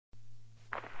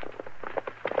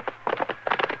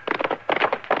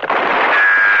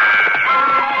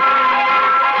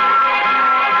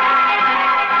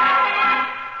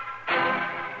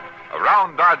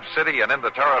Dodge City and in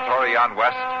the territory on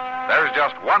west, there's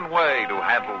just one way to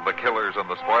handle the killers and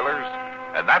the spoilers,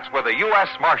 and that's with a U.S.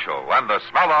 Marshal and the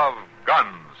smell of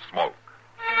Gunsmoke.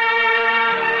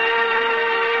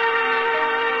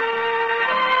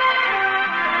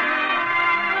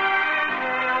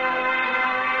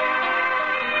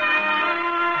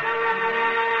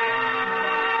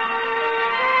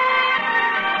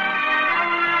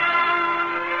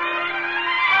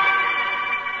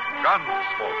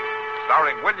 Gunsmoke,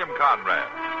 starring William Conrad.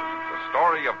 The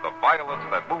story of the violence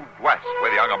that moved west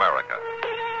with young America.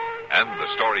 And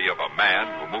the story of a man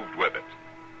who moved with it.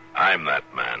 I'm that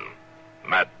man.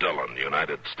 Matt Dillon,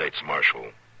 United States Marshal.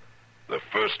 The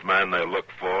first man they look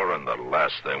for and the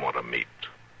last they want to meet.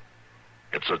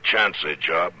 It's a chancy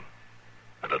job,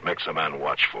 and it makes a man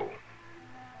watchful.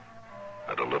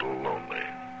 And a little lonely.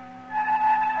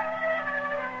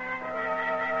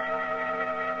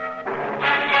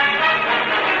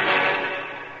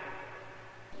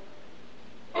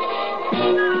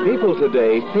 People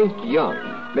today think young,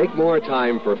 make more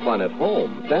time for fun at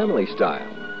home, family style.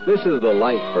 This is the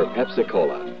life for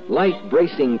Pepsi-Cola. Light,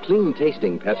 bracing,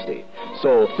 clean-tasting Pepsi.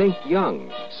 So think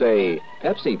young. Say,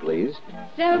 Pepsi, please.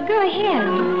 So go ahead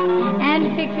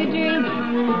and fix a drink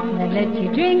that lets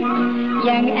you drink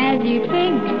young as you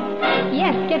think.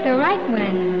 Yes, get the right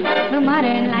one, the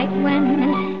modern light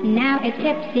one. Now it's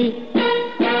Pepsi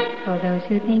for those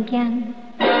who think young.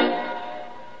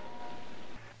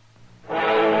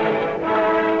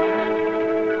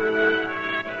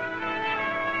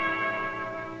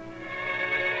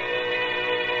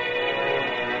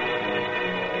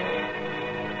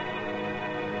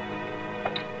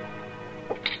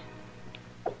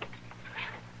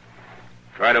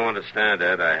 Try to understand,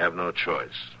 Ed. I have no choice.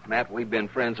 Matt, we've been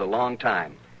friends a long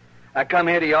time. I come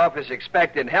here to your office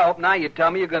expecting help. Now you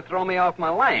tell me you're going to throw me off my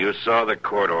lane. You saw the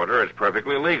court order. It's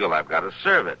perfectly legal. I've got to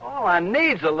serve it. All I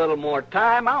need's a little more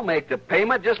time. I'll make the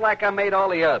payment just like I made all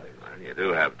the others. Well, you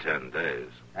do have 10 days.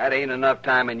 That ain't enough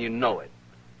time, and you know it.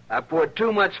 I poured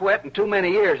too much sweat and too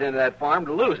many years into that farm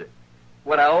to lose it.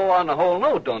 What I owe on the whole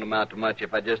note don't amount to much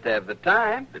if I just have the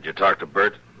time. Did you talk to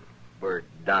Bert? Bert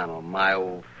Donald, my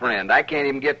old friend. I can't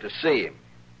even get to see him.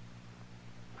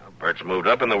 Well, Bert's moved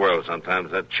up in the world.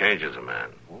 Sometimes that changes a man.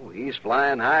 Oh, he's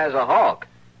flying high as a hawk.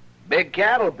 Big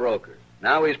cattle broker.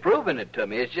 Now he's proving it to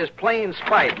me. It's just plain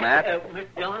spite, Matt. Mr.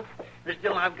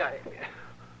 Dillon, I've got it.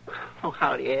 Oh,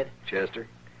 howdy, Ed. Chester.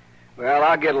 Well,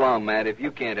 I'll get along, Matt. If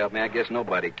you can't help me, I guess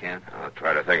nobody can. I'll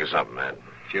try to think of something, Matt.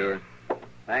 Sure.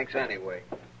 Thanks anyway.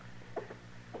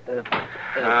 All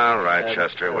right,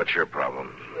 Chester. What's your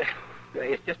problem?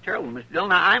 It's just terrible, Mr.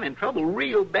 Dillon. I'm in trouble,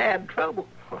 real bad trouble.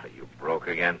 What, you broke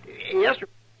again? Yes, sir.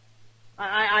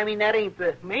 I mean, that ain't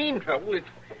the main trouble. It's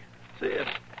this.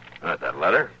 That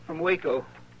letter? From Waco.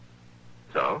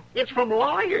 So? It's from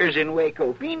lawyers in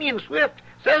Waco. Feeney and Swift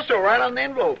says so right on the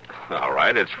envelope. All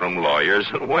right, it's from lawyers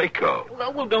in Waco.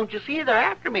 Well, don't you see? They're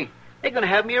after me. They're going to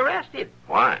have me arrested.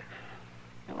 Why?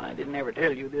 Well, I didn't ever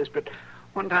tell you this, but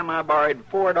one time I borrowed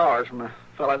 $4 from a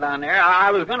fella down there. I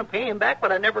was going to pay him back,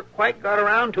 but I never quite got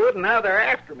around to it, and now they're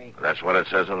after me. That's what it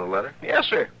says in the letter? Yes,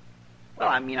 sir. Well,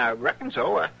 I mean, I reckon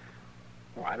so.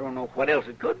 I don't know what else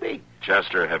it could be.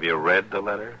 Chester, have you read the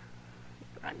letter?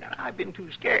 I've been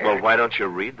too scared. Well, why don't you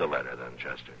read the letter then,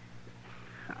 Chester?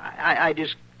 I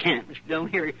just can't, Mr. Dillon.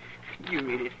 Here, you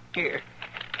read it. Here.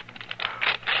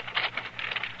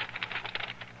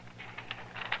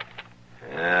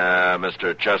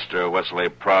 Mr. Chester Wesley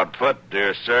Proudfoot,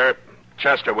 dear sir.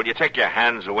 Chester, will you take your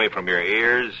hands away from your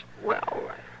ears?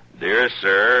 Well, Dear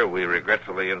sir, we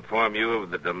regretfully inform you of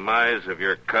the demise of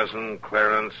your cousin,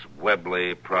 Clarence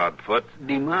Webley Proudfoot.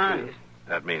 Demise?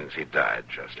 That means he died,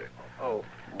 Chester. Oh,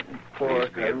 poor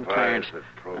Please be cousin advised Clarence. that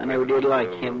I never did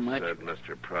like him much. Said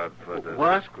Mr. Proudfoot.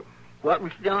 What? What,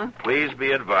 Mr. Dillon? Please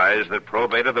be advised that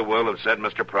probate of the will of said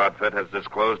Mr. Proudfoot has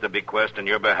disclosed a bequest in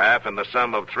your behalf in the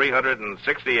sum of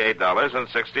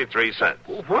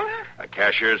 $368.63. What? A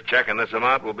cashier's check in this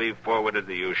amount will be forwarded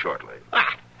to you shortly.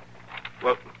 Ah.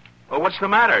 Well, what's the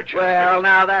matter, Chester? Well,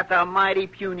 now that's a mighty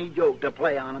puny joke to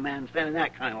play on a man sending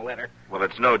that kind of letter. Well,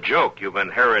 it's no joke. You've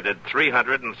inherited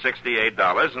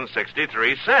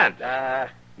 $368.63.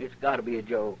 It's got to be a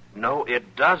joke. No,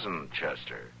 it doesn't,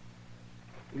 Chester.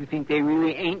 You think they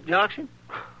really ain't joxing?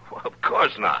 Well, of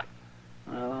course not.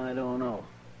 Well, I don't know.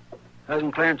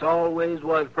 Cousin Clarence always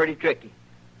was pretty tricky.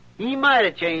 He might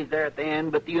have changed there at the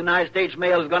end, but the United States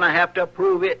mail is going to have to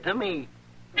prove it to me.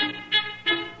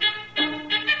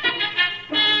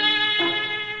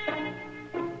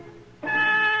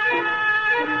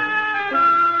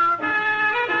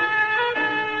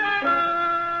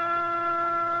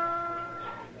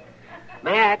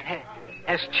 Matt,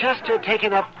 has Chester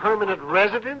taking up permanent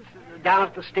residence down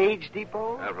at the stage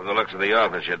depot? From the looks of the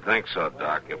office, you'd think so,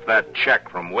 Doc. If that check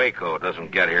from Waco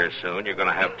doesn't get here soon, you're going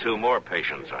to have 2 more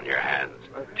patients on your hands.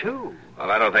 2?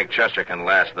 Well, I don't think Chester can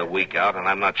last the week out, and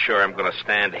I'm not sure I'm going to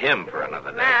stand him for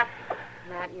another day. Matt,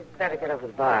 you'd better get over to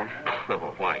the bar.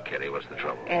 Why, Kitty? What's the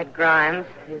trouble? Ed Grimes.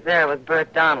 He's there with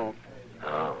Bert Donald. Oh.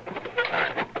 All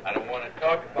right. I don't want to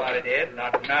talk about it, Ed.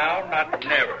 Not now, not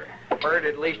never. Bert,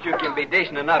 at least you can be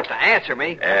decent enough to answer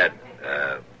me. Ed,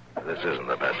 this isn't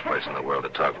the best place in the world to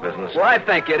talk business. Well, I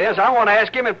think it is. I want to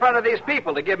ask him in front of these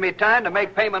people to give me time to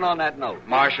make payment on that note.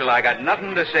 Marshal, I got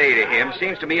nothing to say to him.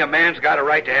 Seems to me a man's got a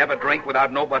right to have a drink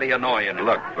without nobody annoying him.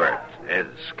 Look, Bert,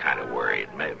 Ed's kind of worried.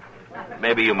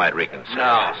 Maybe you might reconsider.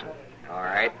 No. All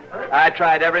right. I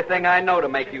tried everything I know to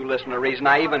make you listen to reason.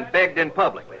 I even begged in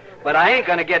public. But I ain't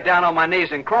going to get down on my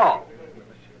knees and crawl.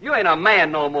 You ain't a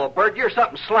man no more, Bert. You're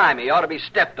something slimy. You ought to be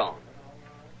stepped on.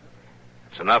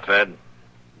 It's enough, Ed.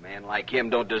 A man like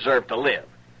him don't deserve to live.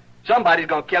 Somebody's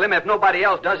going to kill him. If nobody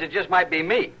else does, it just might be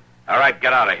me. All right,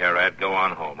 get out of here, Ed. Go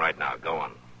on home right now. Go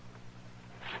on.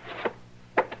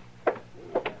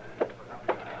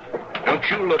 Don't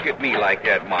you look at me like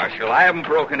that, Marshal. I haven't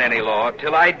broken any law.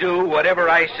 Till I do, whatever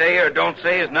I say or don't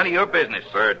say is none of your business.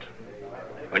 Bert,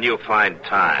 when you find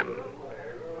time,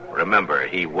 remember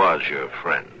he was your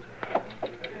friend.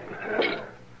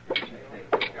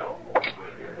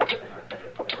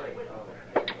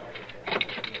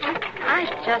 I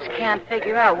just can't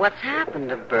figure out what's happened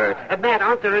to Bert. Matt,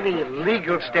 aren't there any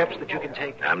legal steps that you can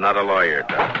take? I'm not a lawyer,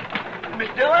 Doc. Miss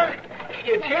Dillon,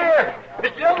 it's here.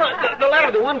 Miss Dillon, the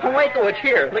letter, the one from Waco, it's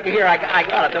here. Look here, I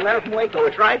got it. The letter from Waco,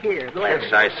 it's right here. The letter.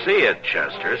 Yes, I see it,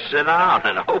 Chester. Sit down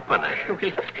and open it. You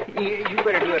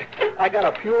better do it. I got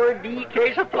a pure D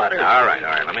case of flutter. All right,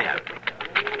 let me have it.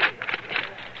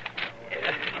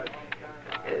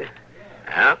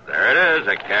 Yeah, there it is,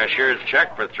 a cashier's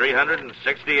check for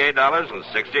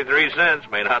 $368.63,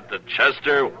 made out to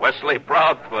Chester Wesley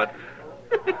Proudfoot.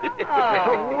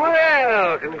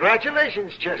 Well,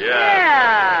 congratulations, Chester.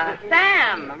 Yeah,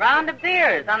 Sam, a round of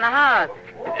beers on the house.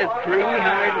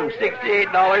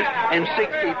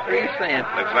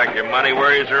 $368.63. Looks like your money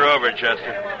worries are over,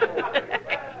 Chester.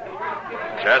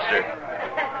 Chester.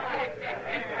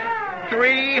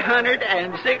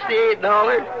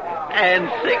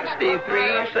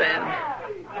 $368.63.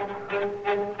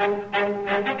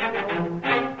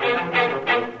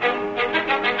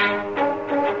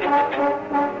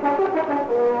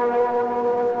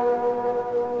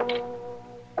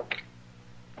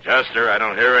 Chester, I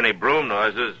don't hear any broom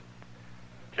noises.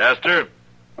 Chester?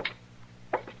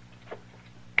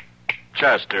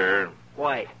 Chester.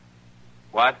 White.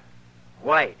 What?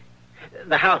 White.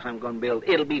 The house I'm going to build,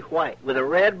 it'll be white with a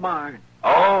red barn.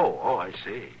 Oh, I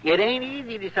see. It ain't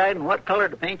easy deciding what color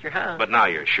to paint your house. But now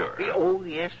you're sure. Huh? Oh,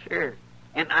 yes, sir.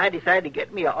 And I decided to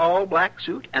get me an all-black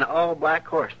suit and an all-black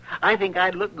horse. I think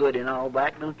I'd look good in all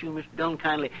black, don't you, Mr. Dillon?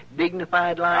 Kindly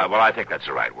dignified like. Well, I think that's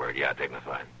the right word. Yeah,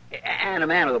 dignified. And a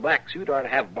man with a black suit ought to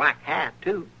have a black hat,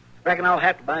 too. Reckon I'll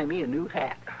have to buy me a new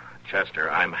hat.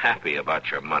 Chester, I'm happy about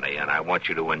your money, and I want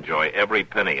you to enjoy every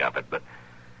penny of it, but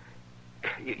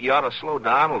you ought to slow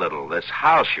down a little. This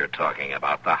house you're talking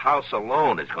about, the house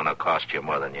alone is going to cost you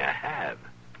more than you have.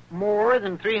 More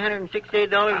than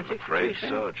 $368.63? I'm afraid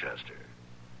so, Chester.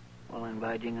 Well, then,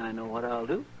 by jing, I know what I'll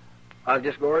do. I'll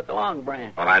just go at the Long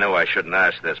Branch. Well, I know I shouldn't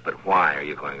ask this, but why are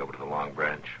you going over to the Long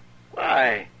Branch?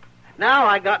 Why? Now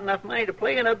I got enough money to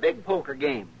play in a big poker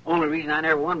game. Only reason I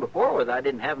never won before was I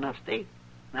didn't have enough stake.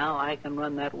 Now I can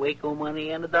run that Waco money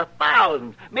into the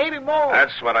thousands, maybe more.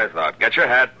 That's what I thought. Get your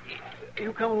hat.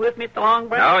 You coming with me at the Long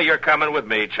Branch? No, you're coming with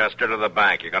me, Chester, to the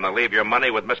bank. You're going to leave your money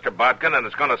with Mr. Bodkin, and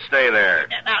it's going to stay there.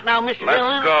 Now, Mr. Let's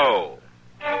Dillon. go.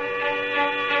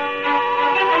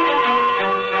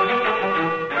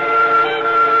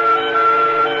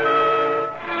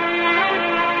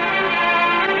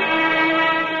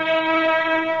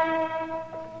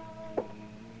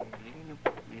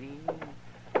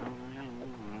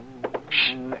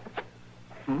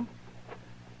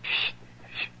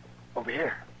 Over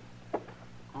here.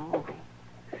 Oh.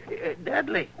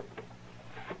 Dudley.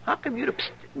 How come you'd have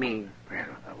psst at me? Well,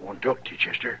 I want to talk to you,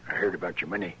 Chester. I heard about your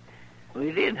money. Well,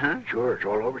 you did, huh? Sure, it's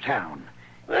all over town.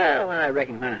 Well, I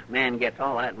reckon when a man gets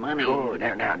all that money... Oh,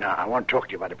 now, I want to talk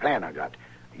to you about a plan I got.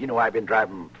 You know, I've been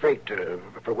driving freight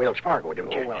for Wells Fargo,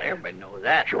 don't you? Oh, well, everybody knows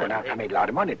that. Sure, now, I made a lot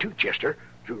of money, too, Chester.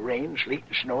 Through rain, sleet,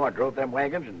 and snow, I drove them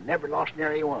wagons and never lost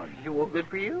nary one. Well, good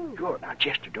for you. Sure. Now,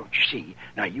 Chester, don't you see?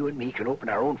 Now, you and me can open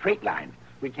our own freight line.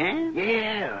 We can?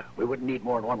 Yeah. We wouldn't need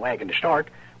more than one wagon to start.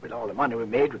 With all the money we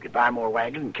made, we could buy more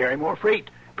wagons and carry more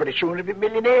freight. Pretty soon we'll be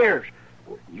millionaires.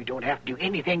 You don't have to do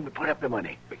anything but put up the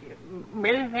money.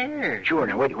 Millionaire. Sure,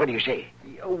 now, what do you say?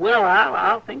 Well,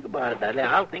 I'll think about it, Dudley.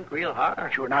 I'll think real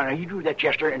hard. Sure, now, you do that,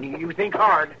 Chester, and you think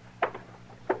hard.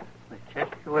 The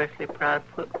Chester Wesley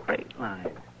Proudfoot Freight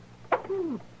Line.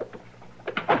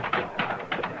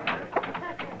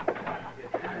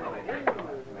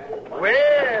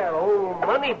 Well, old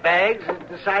Moneybags has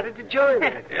decided to join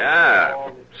us.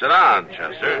 Yeah. Sit down,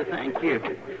 Chester. Thank you.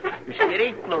 Miss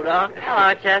Kitty, hello, Doc.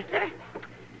 Hello, Chester.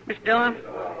 Miss Dillon,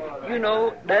 you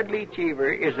know Dudley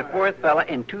Cheever is the fourth fella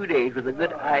in 2 days with a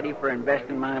good idea for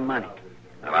investing my money.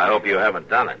 Well, I hope you haven't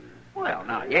done it. Well,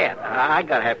 not yet. I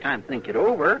gotta have time to think it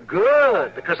over.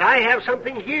 Good, because I have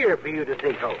something here for you to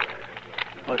think over.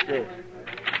 What's this?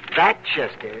 That,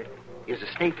 Chester, is a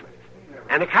statement.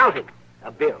 An accounting.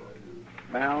 A bill.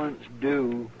 Balance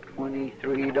due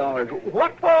 $23.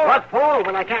 What for? What for?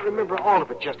 Well, I can't remember all of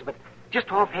it, Chester, but just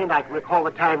offhand I can recall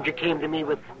the times you came to me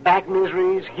with back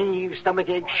miseries, heaves, stomach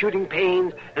aches, shooting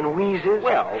pains, and wheezes.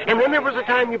 Well... And then there was a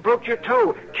time you broke your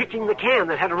toe kicking the can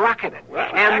that had a rock in it. Well,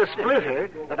 and the splitter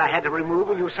that I had to remove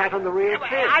when you sat on the rear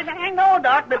fence. I know,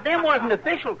 Doc, but them wasn't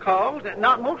official calls.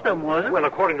 Not most of them wasn't. Well,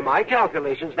 according to my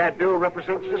calculations, that bill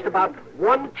represents just about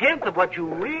 1/10 of what you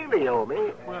really owe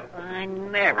me. Well, I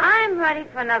never... I'm ready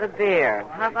for another beer.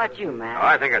 How about you, Matt? Oh,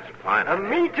 I think that's a fine idea.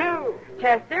 Me too.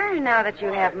 Chester, now that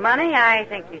you have money, I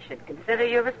think you should consider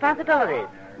your responsibilities.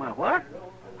 My what?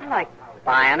 Like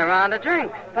buying a round of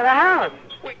drinks for the house.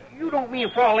 Well, you don't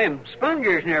mean for all them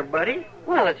spongers and everybody.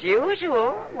 Well, it's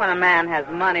usual when a man has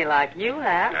money like you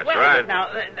have. That's well, right. Now,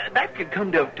 that could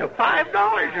come to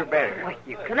 $5 or better. Well,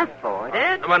 you can afford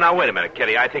it. Well, now, wait a minute,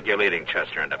 Kitty. I think you're leading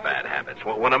Chester into bad habits.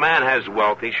 When a man has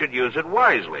wealth, he should use it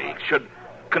wisely. He should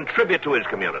contribute to his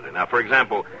community. Now, for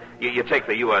example, you take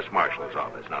the U.S. Marshal's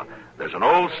office. Now, there's an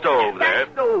old stove there.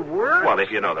 That stove works? Well, if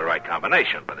you know the right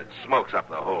combination, but it smokes up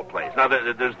the whole place. Now,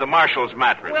 there's the Marshal's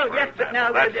mattress. Well, for yes, but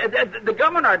example. now the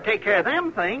government ought to take care of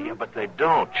them things. Yeah, but they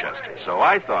don't, Chester. So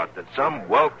I thought that some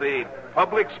wealthy,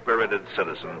 public-spirited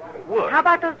citizen would. How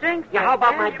about those drinks? Yeah, how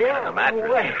about Chester? my bill? The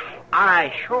mattress. Well,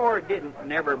 I sure didn't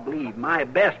never believe my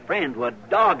best friend would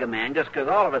dog a man just because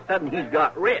all of a sudden he's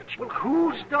got rich. Well,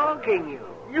 who's dogging you?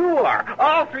 You are,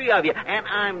 all three of you, and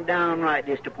I'm downright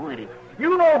disappointed.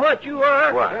 You know what you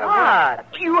are? What? What?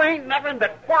 You ain't nothing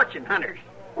but fortune hunters.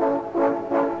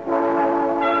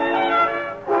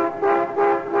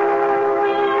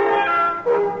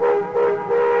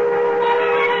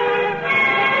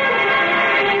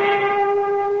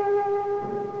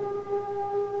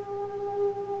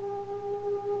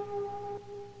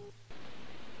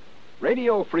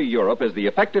 Radio Free Europe is the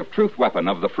effective truth weapon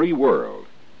of the free world.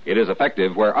 It is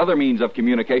effective where other means of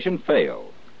communication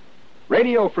fail.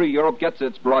 Radio Free Europe gets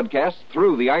its broadcasts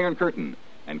through the Iron Curtain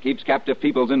and keeps captive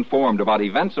peoples informed about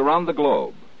events around the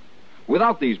globe.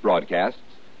 Without these broadcasts,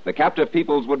 the captive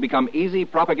peoples would become easy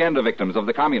propaganda victims of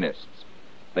the communists.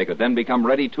 They could then become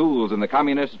ready tools in the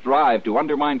communists' drive to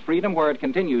undermine freedom where it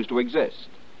continues to exist.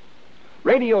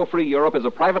 Radio Free Europe is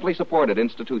a privately supported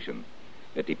institution.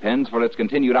 It depends for its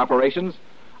continued operations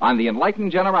on the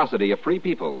enlightened generosity of free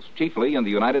peoples, chiefly in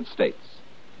the United States.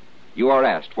 You are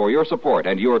asked for your support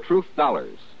and your truth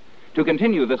dollars. To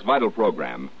continue this vital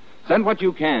program, send what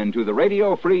you can to the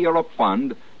Radio Free Europe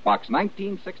Fund, Box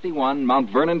 1961, Mount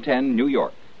Vernon 10, New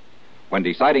York. When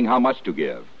deciding how much to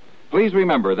give, please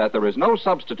remember that there is no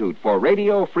substitute for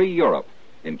Radio Free Europe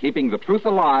in keeping the truth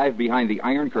alive behind the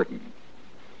Iron Curtain.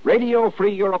 Radio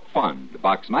Free Europe Fund,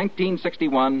 Box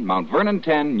 1961, Mount Vernon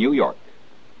 10, New York.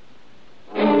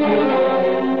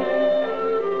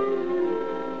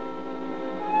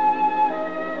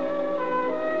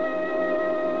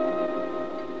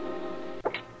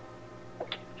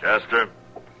 Chester?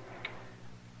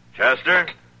 Chester?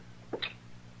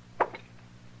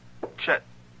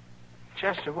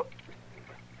 Chester, what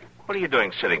are you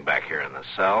doing sitting back here in the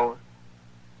cell?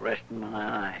 Resting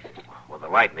my eyes. Well, the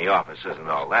light in the office isn't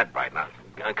all that bright. Now,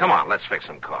 come on, let's fix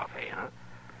some coffee, huh?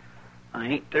 I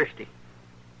ain't thirsty.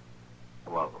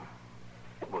 Well,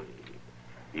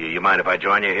 you mind if I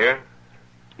join you here?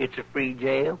 It's a free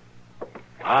jail.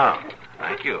 Ah,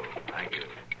 thank you.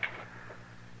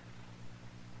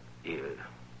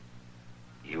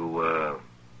 You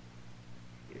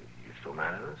still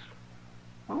mad at us?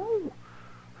 Oh,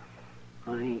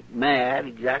 I ain't mad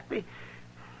exactly.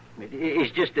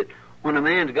 It's just that when a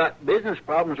man's got business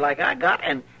problems like I got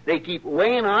and they keep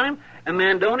weighing on him, a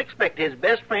man don't expect his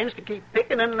best friends to keep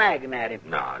picking and nagging at him.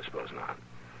 No, I suppose not.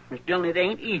 Miss Dillon, it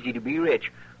ain't easy to be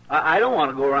rich. I don't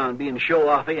want to go around being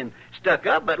show-offy and stuck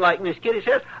up, but like Miss Kitty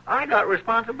says, I got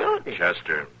responsibility.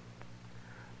 Chester,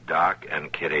 Doc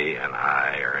and Kitty and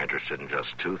I are interested in just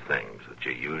two things: that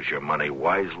you use your money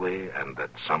wisely and that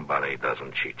somebody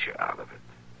doesn't cheat you out of it.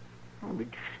 Oh, but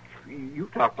you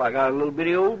talk like a little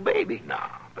bitty old baby. No,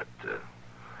 but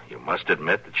you must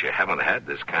admit that you haven't had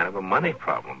this kind of a money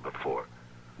problem before.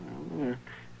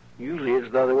 Usually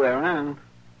it's the other way around.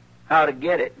 How to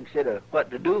get it instead of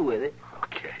what to do with it.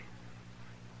 Okay.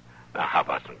 Now, how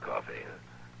about some coffee?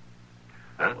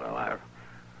 Huh? Well, I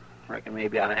reckon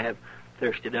maybe I have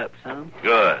thirsted up some.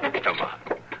 Good. Come on.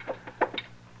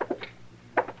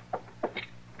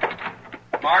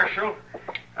 Marshal?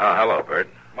 Oh, hello, Bert.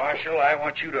 Marshal, I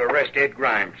want you to arrest Ed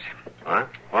Grimes. What?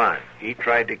 Why? He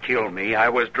tried to kill me. I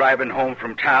was driving home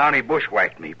from town. He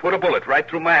bushwhacked me. Put a bullet right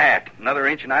through my hat. Another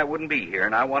inch and I wouldn't be here,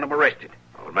 and I want him arrested.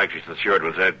 What makes you so sure it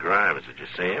was Ed Grimes? Did you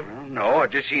see him? Well, no, I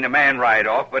just seen a man ride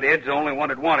off, but Ed's the only one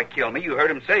that'd want to kill me. You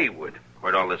heard him say he would.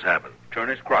 Where'd all this happen?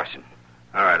 Turner's Crossing.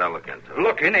 All right, I'll look into it.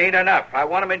 Looking ain't enough. I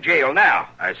want him in jail now.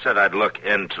 I said I'd look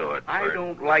into it, I Bert.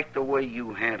 don't like the way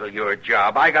you handle your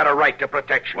job. I got a right to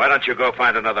protection. Why don't you go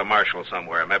find another marshal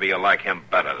somewhere? Maybe you'll like him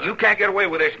better. Then. You can't get away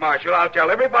with this, Marshal. I'll tell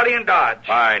everybody in Dodge.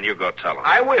 Fine, you go tell him.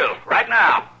 I will, right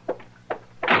now.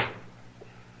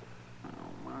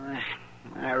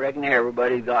 I reckon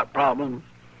everybody's got problems.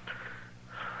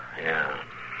 Yeah,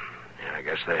 I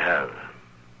guess they have.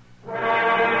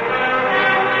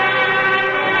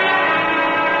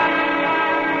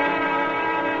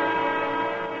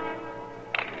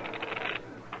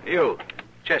 You,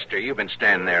 Chester, you've been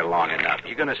standing there long enough.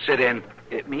 You gonna sit in?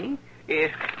 Me?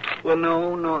 Well,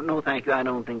 no, thank you. I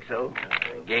don't think so.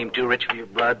 Game too rich for your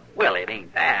blood? Well, it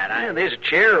ain't that. There's a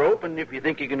chair open if you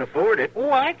think you can afford it.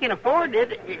 Oh, I can afford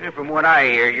it. From what I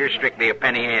hear, you're strictly a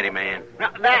penny ante man.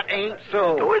 Now, that ain't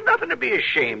so. There's nothing to be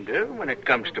ashamed of. When it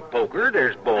comes to poker,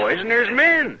 there's boys and there's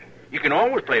men. You can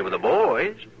always play with the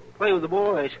boys. Play with the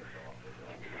boys.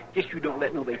 Just you don't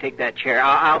let nobody take that chair.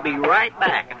 I'll be right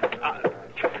back. I'll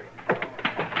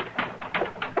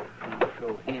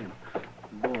show him.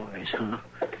 Boys, huh?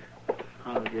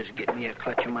 I'll just get me a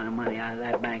clutch of my money out of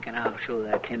that bank, and I'll show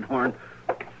that tin horn.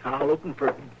 I'll open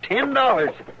for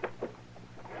 $10.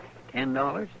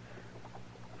 $10?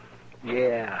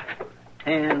 Yeah,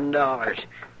 $10.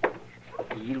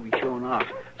 He'll be showing off,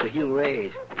 so he'll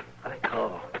raise. I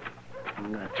call. I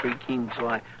got 3 kings, so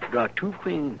I draw 2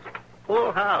 queens.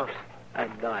 Full house. I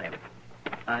got him.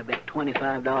 I bet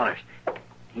 $25.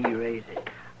 He raised it.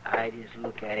 I just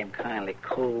look at him kindly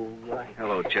cold like.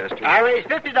 Hello, Chester. I raised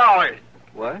 $50.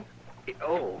 What?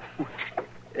 Oh,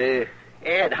 Ed,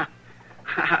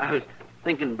 I was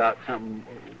thinking about something.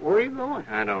 Where are you going?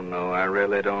 I don't know. I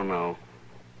really don't know.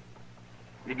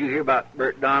 Did you hear about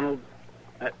Bert Donald?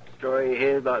 That story of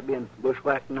his about being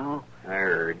bushwhacked and all? I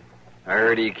heard. I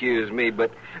heard he accused me,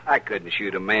 but I couldn't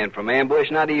shoot a man from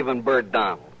ambush, not even Bert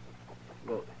Donald.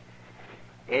 Well,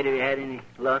 Ed, have you had any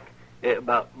luck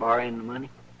about borrowing the money?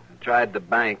 I tried the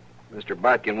bank. Mr.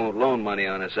 Botkin won't loan money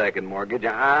on a second mortgage.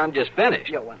 I'm just finished.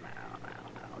 Yeah, well,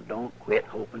 now. Don't quit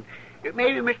hoping.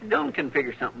 Maybe Mr. Dillon can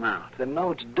figure something out. The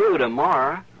note's due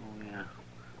tomorrow. Oh, yeah.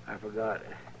 I forgot it.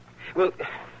 Well,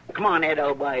 come on, Ed.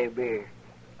 I'll buy you a beer.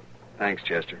 Thanks,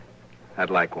 Chester. I'd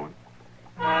like one.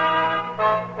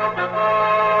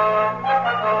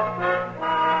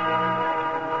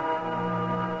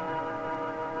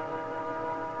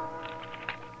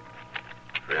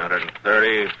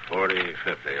 $330, $40,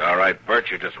 $50. All right,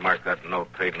 Bert, you just mark that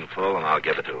note paid in full, and I'll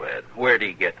give it to Ed. Where'd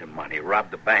he get the money?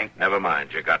 Rob the bank? Never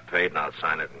mind. You got paid, and I'll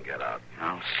sign it and get out.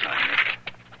 I'll sign it.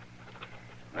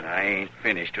 But I ain't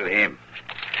finished with him.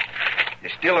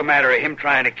 It's still a matter of him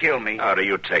trying to kill me. How do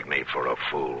you take me for a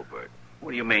fool, Bert?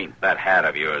 What do you mean? That hat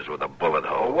of yours with a bullet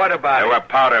hole. Well, what about There it? were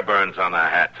powder burns on the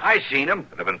hat. I seen him.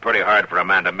 It'd have been pretty hard for a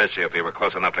man to miss you if he were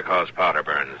close enough to cause powder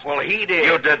burns. Well, he did.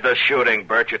 You did the shooting,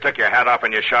 Bert. You took your hat off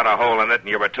and you shot a hole in it, and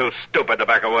you were too stupid to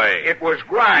back away. It was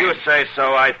Grimes. You say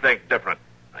so, I think different.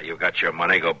 Now, you got your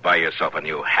money. Go buy yourself a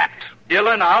new hat.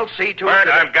 Dillon, I'll see to Bert,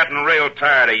 it. I'm getting real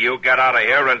tired of you. Get out of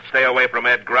here and stay away from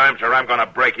Ed Grimes, or I'm going to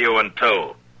break you in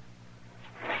two.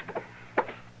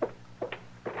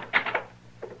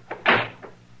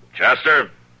 Chester?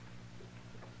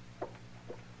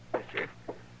 Yes, sir.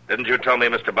 Didn't you tell me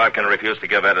Mr. Bodkin refused to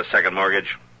give Ed a second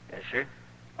mortgage? Yes, sir.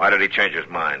 Why did he change his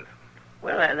mind?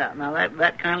 Well,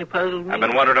 that kindly puzzled me. I've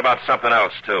been wondering about something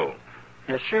else, too.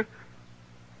 Yes, sir.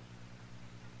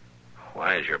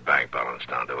 Why is your bank balance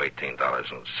down to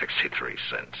 $18.63?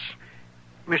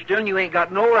 Mr. Dillon, you ain't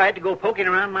got no right to go poking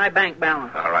around my bank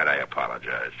balance. All right, I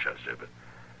apologize, Chester, but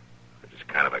it's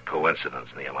kind of a coincidence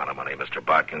in the amount of money Mr.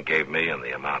 Bodkin gave me and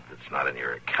the amount that's not in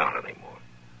your account anymore.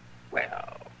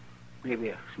 Well, maybe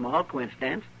a small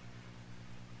coincidence.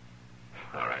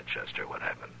 All right, Chester, what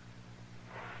happened?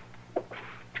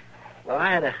 Well,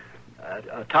 I had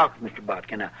a talk with Mr.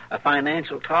 Botkin, a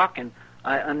financial talk, and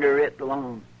I underwrit the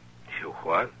loan. You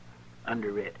what?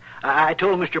 Underwrit. I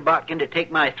told Mr. Botkin to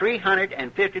take my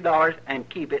 $350 and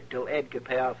keep it till Ed could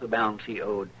pay off the balance he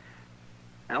owed.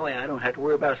 That way I don't have to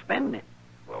worry about spending it.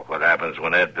 Well, what happens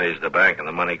when Ed pays the bank and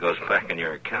the money goes back in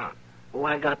your account? Oh,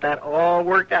 I got that all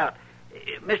worked out.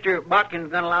 Mr.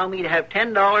 Botkin's going to allow me to have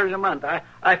 $10 a month.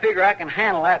 I figure I can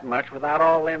handle that much without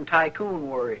all them tycoon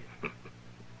worries.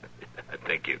 I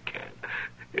think you can,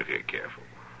 if you're careful.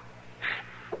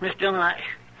 Miss Dillon,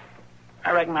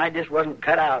 I reckon I just wasn't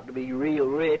cut out to be real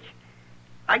rich.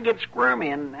 I get squirmy,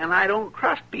 and I don't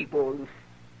trust people.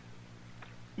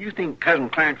 You think Cousin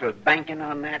Clarence was banking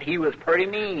on that? He was pretty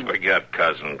mean. Forget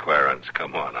Cousin Clarence.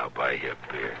 Come on, I'll buy you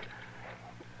a beer.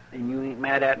 And you ain't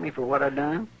mad at me for what I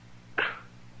done?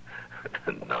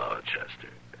 No, Chester.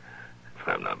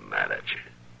 I'm not mad at you.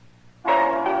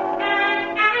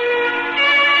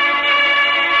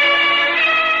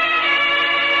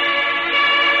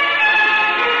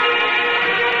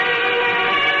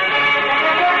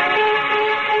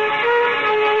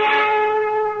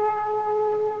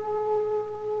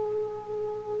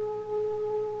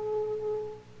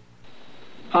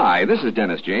 Hi, this is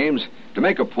Dennis James to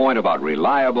make a point about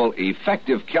reliable,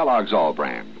 effective Kellogg's All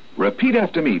Brand. Repeat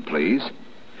after me, please.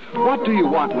 What do you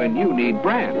want when you need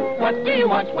brand? What do you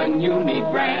want when you need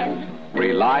brand?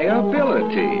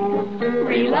 Reliability.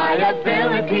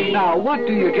 Reliability. Now, what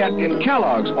do you get in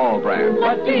Kellogg's All Brand?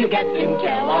 What do you get in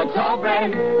Kellogg's All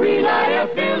Brand?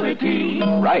 Reliability.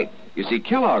 Right. You see,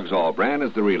 Kellogg's All Brand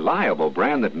is the reliable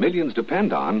brand that millions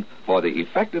depend on for the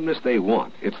effectiveness they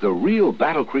want. It's the real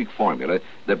Battle Creek formula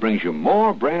that brings you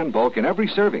more brand bulk in every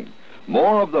serving.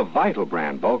 More of the vital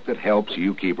brand bulk that helps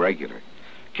you keep regular.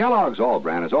 Kellogg's All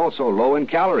Brand is also low in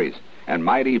calories and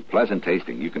mighty pleasant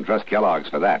tasting. You can trust Kellogg's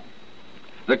for that.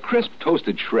 The crisp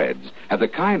toasted shreds have the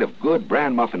kind of good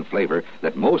bran muffin flavor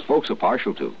that most folks are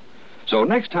partial to. So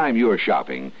next time you're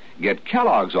shopping, get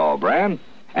Kellogg's All Brand,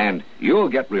 and you'll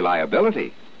get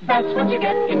reliability. That's what you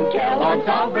get in Kellogg's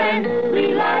All Brand.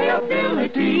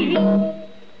 Reliability.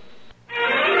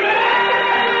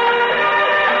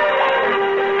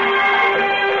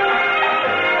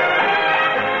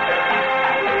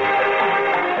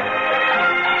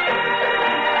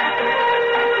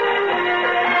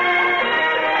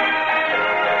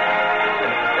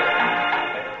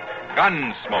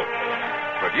 Gunsmoke.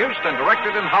 Produced and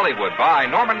directed in Hollywood by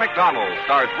Norman McDonald,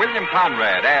 stars William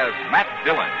Conrad as Matt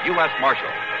Dillon, U.S. Marshal.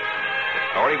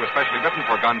 The story was specially written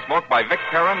for Gunsmoke by Vic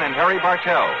Perrin and Harry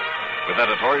Bartell, with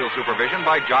editorial supervision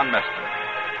by John Meston.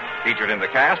 Featured in the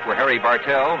cast were Harry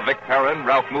Bartell, Vic Perrin,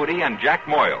 Ralph Moody, and Jack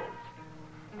Moyles.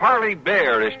 Parley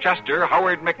Bear is Chester,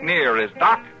 Howard McNear is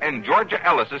Doc, and Georgia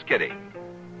Ellis is Kitty.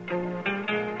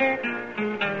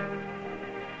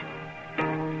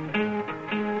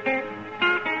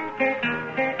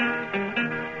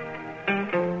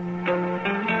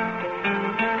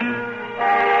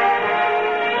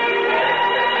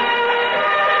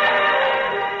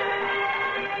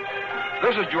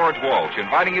 This is George Walsh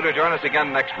inviting you to join us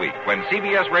again next week when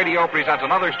CBS Radio presents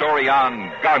another story on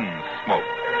Gunsmoke.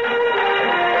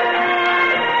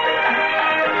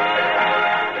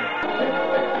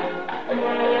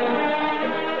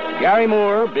 Gary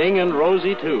Moore, Bing and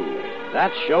Rosie too.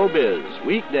 That's Showbiz,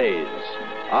 weekdays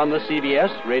on the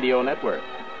CBS Radio Network.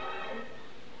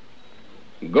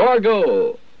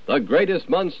 Gorgo, the greatest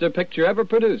monster picture ever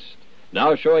produced.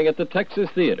 Now showing at the Texas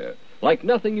Theater, like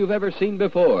nothing you've ever seen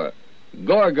before.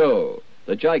 Gorgo,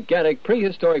 the gigantic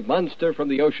prehistoric monster from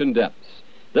the ocean depths.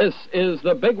 This is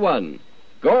the big one.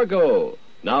 Gorgo,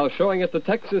 now showing at the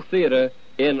Texas Theater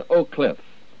in Oak Cliff.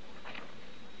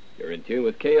 You're in tune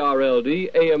with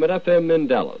KRLD, AM and FM in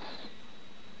Dallas.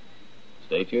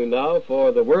 Stay tuned now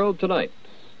for The World Tonight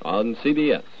on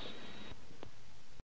CBS.